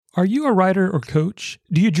Are you a writer or coach?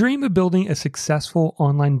 Do you dream of building a successful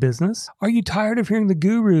online business? Are you tired of hearing the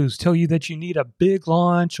gurus tell you that you need a big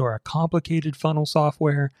launch or a complicated funnel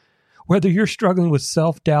software? Whether you're struggling with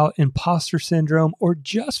self-doubt, imposter syndrome, or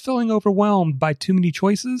just feeling overwhelmed by too many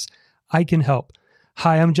choices, I can help.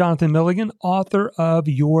 Hi, I'm Jonathan Milligan, author of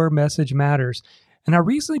Your Message Matters. And I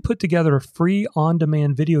recently put together a free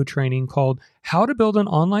on-demand video training called How to Build an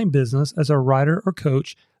Online Business as a Writer or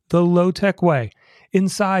Coach the Low-Tech Way.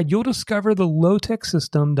 Inside, you'll discover the low-tech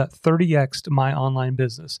system that 30x'd my online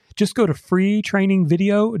business. Just go to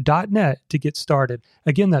freetrainingvideo.net to get started.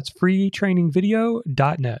 Again, that's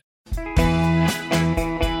freetrainingvideo.net.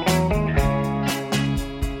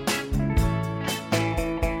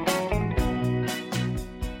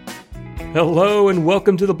 Hello, and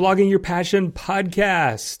welcome to the Blogging Your Passion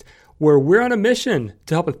podcast, where we're on a mission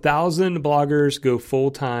to help 1,000 bloggers go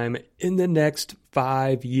full-time in the next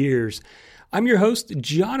 5 years. I'm your host,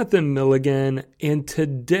 Jonathan Milligan, and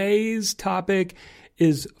today's topic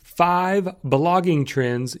is 5 blogging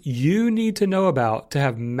trends you need to know about to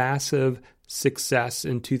have massive success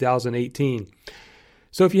in 2018.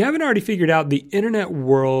 So if you haven't already figured out, the internet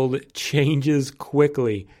world changes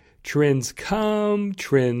quickly. Trends come,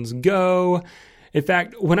 trends go. In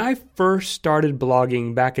fact, when I first started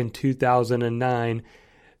blogging back in 2009,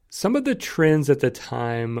 some of the trends at the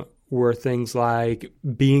time were things like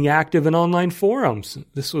being active in online forums.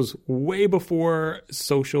 This was way before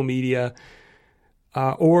social media.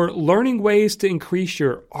 Or learning ways to increase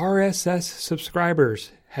your RSS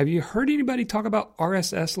subscribers. Have you heard anybody talk about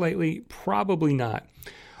RSS lately? Probably not.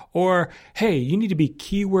 Or, hey, you need to be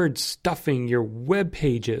keyword stuffing your web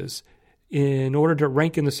pages in order to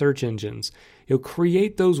rank in the search engines. You'll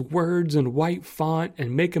create those words in white font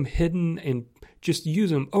and make them hidden and just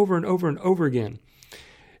use them over and over and over again.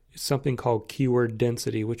 It's something called keyword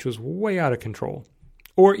density, which was way out of control.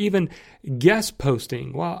 Or even guest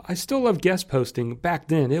posting. Well, I still love guest posting. Back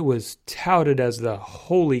then, it was touted as the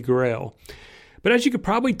holy grail. But as you could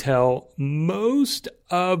probably tell, most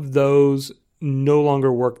of those no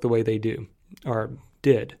longer work the way they do, or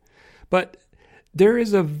did. But there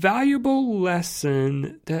is a valuable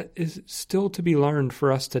lesson that is still to be learned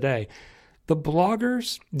for us today. The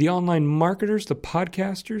bloggers, the online marketers, the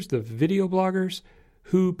podcasters, the video bloggers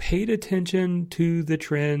who paid attention to the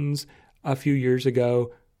trends a few years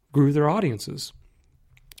ago grew their audiences.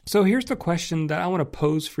 So here's the question that I want to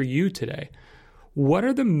pose for you today. What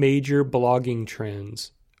are the major blogging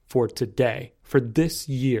trends for today, for this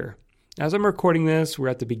year? As I'm recording this, we're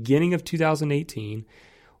at the beginning of 2018.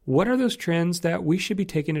 What are those trends that we should be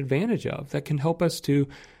taking advantage of that can help us to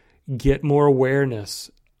get more awareness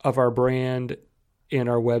of our brand and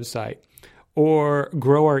our website or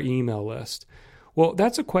grow our email list? Well,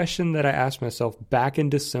 that's a question that I asked myself back in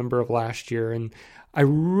December of last year, and I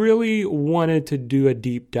really wanted to do a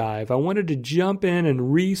deep dive. I wanted to jump in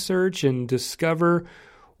and research and discover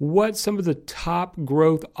what some of the top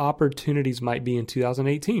growth opportunities might be in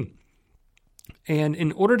 2018. And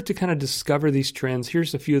in order to kind of discover these trends,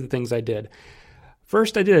 here's a few of the things I did.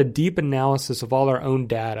 First, I did a deep analysis of all our own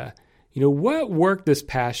data. What worked this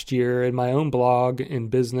past year in my own blog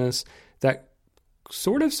and business that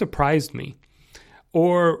sort of surprised me?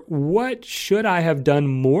 Or what should I have done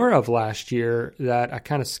more of last year that I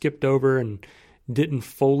kind of skipped over and didn't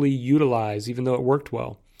fully utilize, even though it worked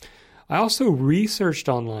well? I also researched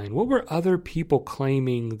online. What were other people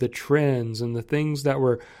claiming the trends and the things that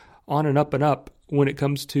were on and up when it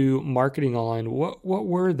comes to marketing online? What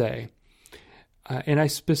were they? And I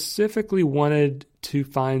specifically wanted to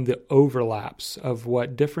find the overlaps of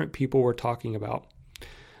what different people were talking about.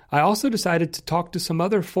 I also decided to talk to some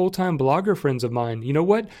other full-time blogger friends of mine.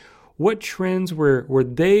 What trends were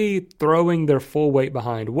they throwing their full weight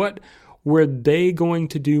behind? What were they going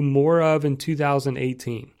to do more of in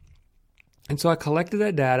 2018? And so I collected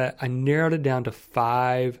that data. I narrowed it down to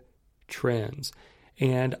 5 trends.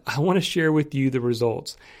 And I want to share with you the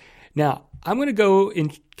results. Now, I'm going to go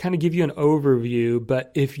and kind of give you an overview,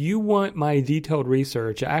 but if you want my detailed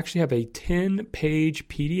research, I actually have a 10-page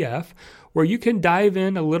PDF where you can dive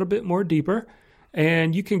in a little bit more deeper,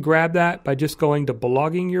 and you can grab that by just going to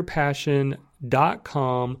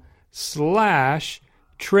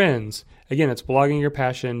bloggingyourpassion.com/trends. Again, it's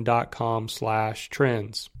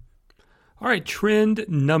bloggingyourpassion.com/trends. All right, trend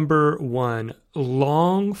number 1,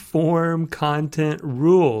 long-form content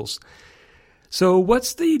rules. So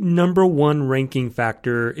what's the number 1 ranking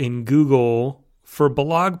factor in Google for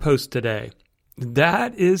blog posts today?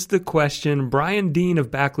 That is the question Brian Dean of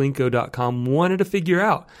Backlinko.com wanted to figure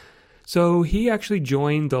out. So he actually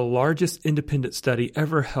joined the largest independent study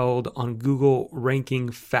ever held on Google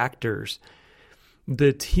ranking factors.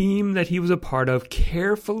 the team that he was a part of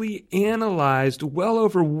carefully analyzed well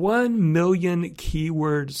over 1 million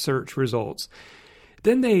keyword search results.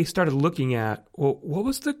 Then they started looking at, well, what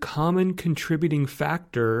was the common contributing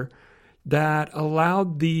factor that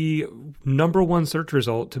allowed the number one search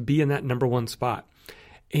result to be in that number one spot?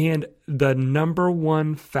 And the number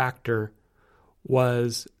one factor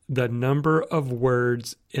was the number of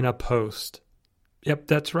words in a post. Yep,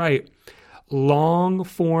 that's right. Long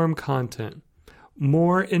form content,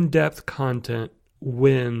 more in-depth content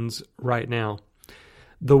wins right now.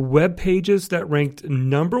 The web pages that ranked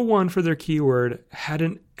number one for their keyword had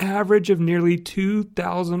an average of nearly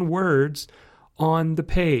 2,000 words on the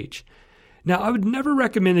page. Now, I would never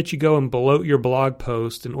recommend that you go and bloat your blog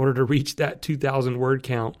post in order to reach that 2,000 word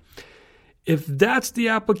count. If that's the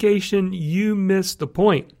application, you missed the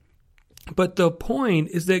point. But the point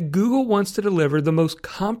is that Google wants to deliver the most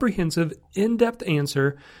comprehensive, in-depth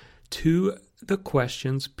answer to the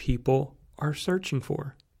questions people are searching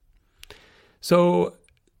for. So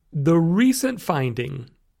the recent finding,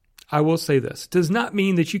 I will say this, does not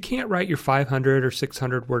mean that you can't write your 500 or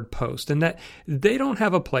 600 word post and that they don't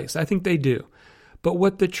have a place. I think they do. But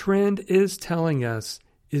what the trend is telling us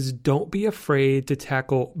is don't be afraid to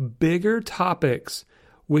tackle bigger topics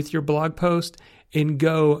with your blog post and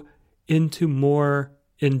go into more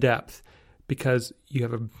in depth because you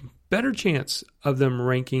have a better chance of them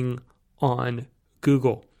ranking on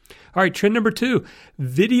Google. All right, trend number 2,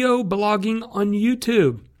 video blogging on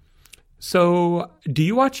YouTube. So do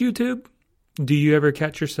you watch YouTube? Do you ever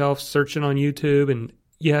catch yourself searching on YouTube? And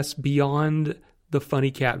yes, beyond the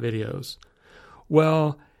funny cat videos.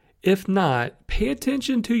 Well, if not, pay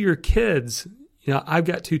attention to your kids. You know, I've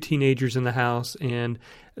got 2 teenagers in the house and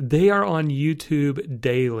they are on YouTube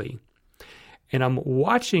daily. And I'm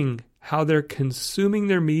watching how they're consuming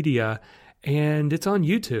their media and it's on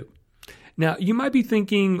YouTube. Now, you might be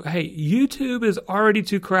thinking, hey, YouTube is already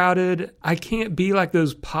too crowded. I can't be like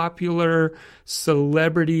those popular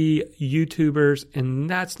celebrity YouTubers, and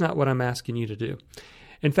that's not what I'm asking you to do.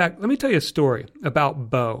 In fact, let me tell you a story about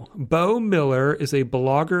Bo. Bo Miller is a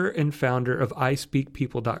blogger and founder of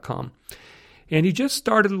iSpeakPeople.com. And he just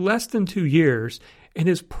started less than 2 years, and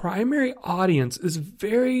his primary audience is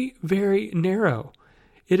very, very narrow.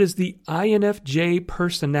 It is the INFJ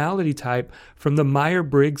personality type from the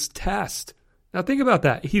Myers-Briggs test. Now think about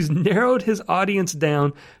that. He's narrowed his audience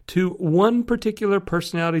down to one particular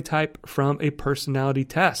personality type from a personality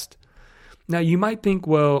test. Now you might think,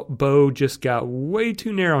 well, Bo just got way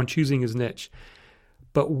too narrow on choosing his niche.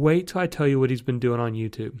 But wait till I tell you what he's been doing on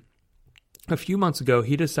YouTube. A few months ago,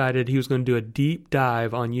 he decided he was going to do a deep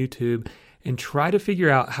dive on YouTube and try to figure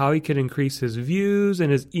out how he could increase his views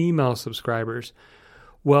and his email subscribers.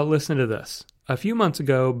 Well, listen to this. A few months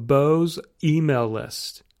ago, Bo's email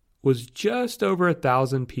list was just over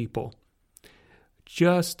 1,000 people.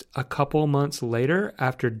 Just a couple months later,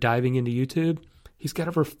 after diving into YouTube, he's got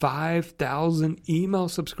over 5,000 email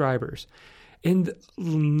subscribers. And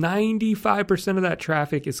 95% of that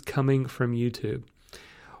traffic is coming from YouTube.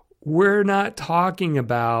 We're not talking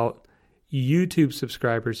about YouTube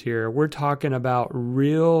subscribers here. We're talking about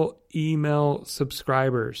real email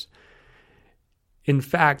subscribers. In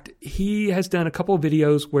fact, he has done a couple of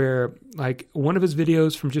videos where, like, one of his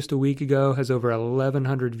videos from just a week ago has over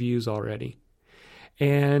 1,100 views already.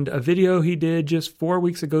 And a video he did just 4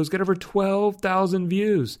 weeks ago has got over 12,000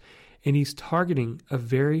 views. And he's targeting a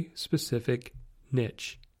very specific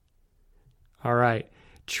niche. All right.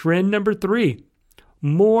 Trend number 3,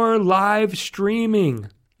 more live streaming.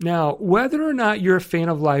 Now, whether or not you're a fan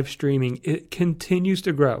of live streaming, it continues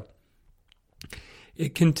to grow.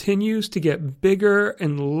 It continues to get bigger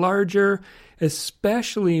and larger,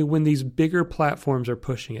 especially when these bigger platforms are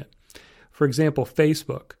pushing it. For example,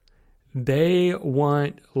 Facebook, they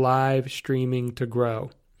want live streaming to grow.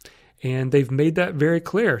 And they've made that very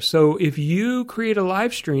clear. So if you create a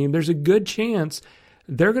live stream, there's a good chance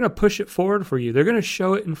they're going to push it forward for you. They're going to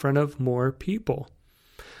show it in front of more people.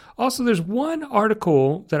 Also, there's one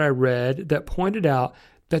article that I read that pointed out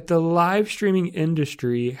that the live streaming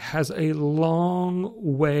industry has a long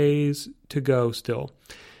ways to go still.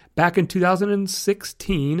 Back in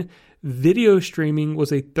 2016, video streaming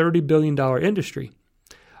was a $30 billion industry.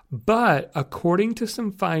 But according to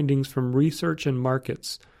some findings from Research and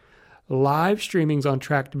Markets, live streaming is on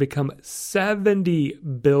track to become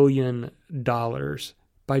 $70 billion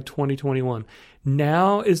by 2021.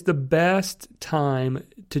 Now is the best time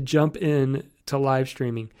to jump in to live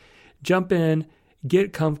streaming. Jump in,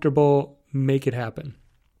 get comfortable, make it happen.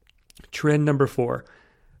 Trend number 4,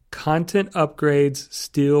 content upgrades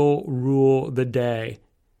still rule the day.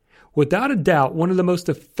 Without a doubt, one of the most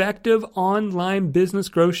effective online business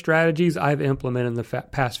growth strategies I've implemented in the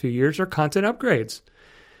past few years are content upgrades.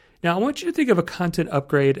 Now, I want you to think of a content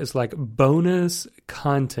upgrade as like bonus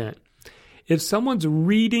content. If someone's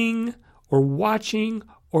reading or watching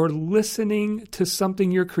or listening to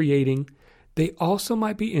something you're creating, they also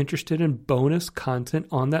might be interested in bonus content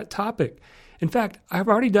on that topic. In fact, I've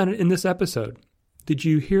already done it in this episode. Did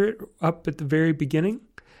you hear it up at the very beginning?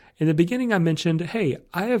 In the beginning, I mentioned, hey,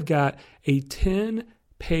 I have got a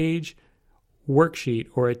 10-page worksheet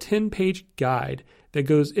or a 10-page guide that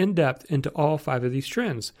goes in depth into all 5 of these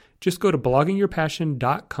trends. Just go to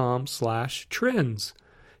bloggingyourpassion.com/trends,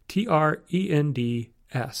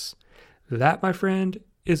 TRENDS. That, my friend,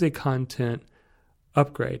 is a content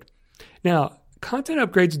upgrade. Now, content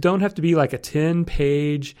upgrades don't have to be like a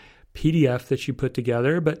 10-page PDF that you put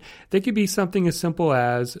together, but they could be something as simple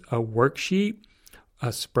as a worksheet, a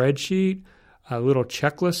spreadsheet, a little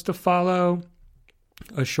checklist to follow,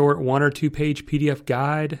 a short 1 or 2 page PDF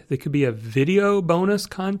guide. They could be a video bonus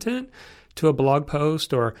content to a blog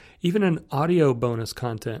post or even an audio bonus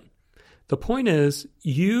content. The point is,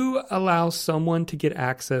 you allow someone to get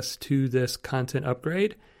access to this content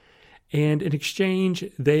upgrade, and in exchange,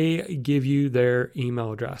 they give you their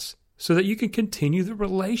email address so that you can continue the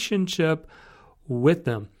relationship with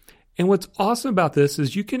them. And what's awesome about this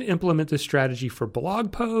is you can implement this strategy for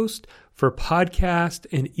blog posts, for podcast,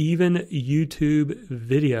 and even YouTube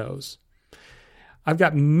videos. I've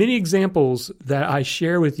got many examples that I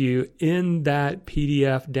share with you in that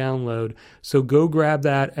PDF download. So go grab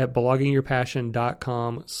that at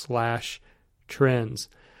bloggingyourpassion.com/trends.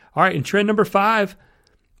 All right, and trend number 5,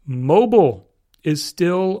 mobile is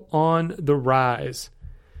still on the rise.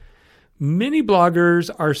 Many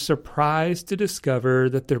bloggers are surprised to discover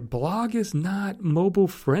that their blog is not mobile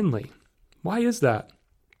friendly. Why is that?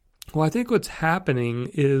 Well, I think what's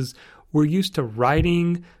happening is we're used to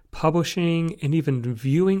writing, publishing, and even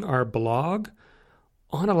viewing our blog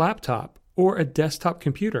on a laptop or a desktop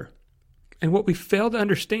computer. And what we fail to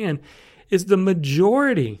understand is the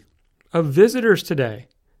majority of visitors today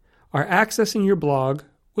are accessing your blog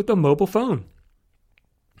with a mobile phone.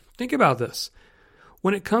 Think about this.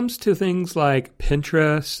 When it comes to things like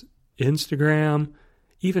Pinterest, Instagram,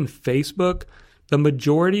 even Facebook, the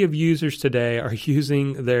majority of users today are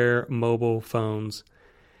using their mobile phones.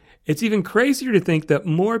 It's even crazier to think that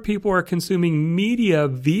more people are consuming media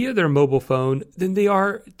via their mobile phone than they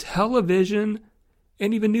are television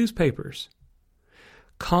and even newspapers.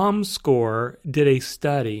 ComScore did a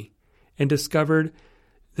study and discovered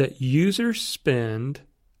that users spend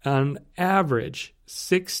on average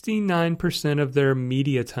 69% of their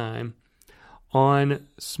media time on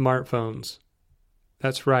smartphones.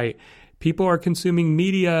 That's right. People are consuming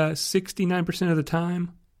media 69% of the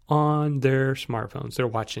time on their smartphones. They're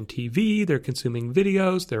watching TV, they're consuming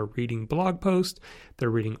videos, they're reading blog posts, they're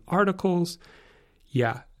reading articles.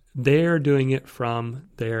 Yeah, they're doing it from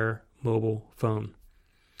their mobile phone.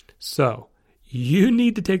 So, you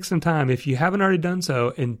need to take some time, if you haven't already done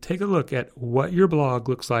so, and take a look at what your blog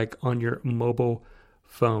looks like on your mobile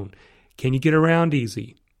phone. Can you get around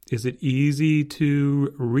easy? Is it easy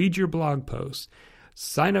to read your blog posts?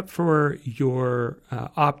 Sign up for your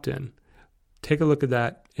opt-in. Take a look at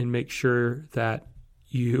that and make sure that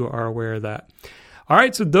you are aware of that. All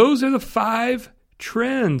right, so those are the 5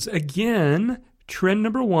 trends. Again, trend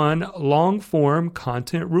number 1, long-form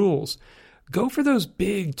content rules. Go for those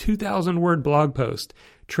big 2,000-word blog posts.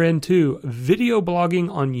 Trend 2, video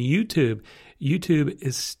blogging on YouTube. YouTube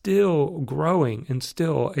is still growing and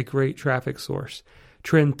still a great traffic source.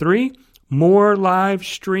 Trend 3, more live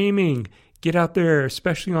streaming. Get out there,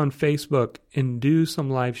 especially on Facebook, and do some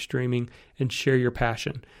live streaming and share your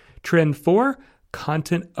passion. Trend 4,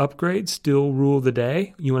 content upgrades still rule the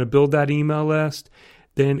day. You want to build that email list?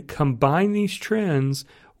 Then combine these trends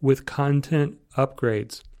with content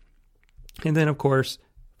upgrades. And then, of course,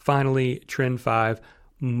 finally, trend 5,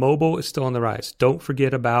 mobile is still on the rise. Don't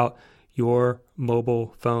forget about your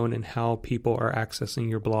mobile phone and how people are accessing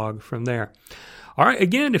your blog from there. All right,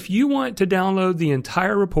 again, if you want to download the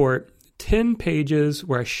entire report, 10 pages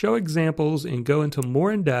where I show examples and go into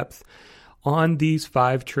more in depth on these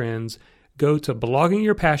 5 trends, go to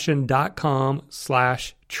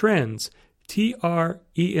bloggingyourpassion.com/trends,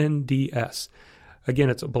 TRENDS.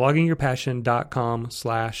 Again, it's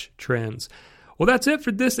bloggingyourpassion.com/trends. Well, that's it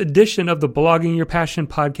for this edition of the Blogging Your Passion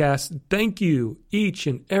podcast. Thank you, each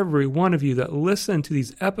and every one of you that listen to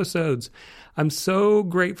these episodes. I'm so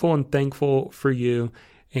grateful and thankful for you.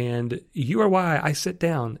 And you are why I sit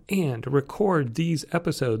down and record these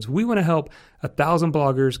episodes. We want to help 1,000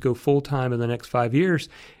 bloggers go full-time in the next 5 years,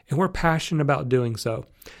 and we're passionate about doing so.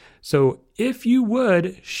 So if you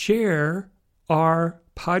would share our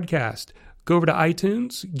podcast, go over to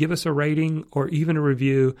iTunes, give us a rating or even a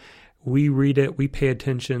review. We read it. We pay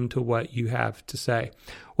attention to what you have to say.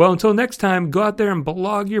 Well, until next time, go out there and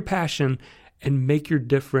blog your passion and make your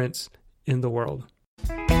difference in the world.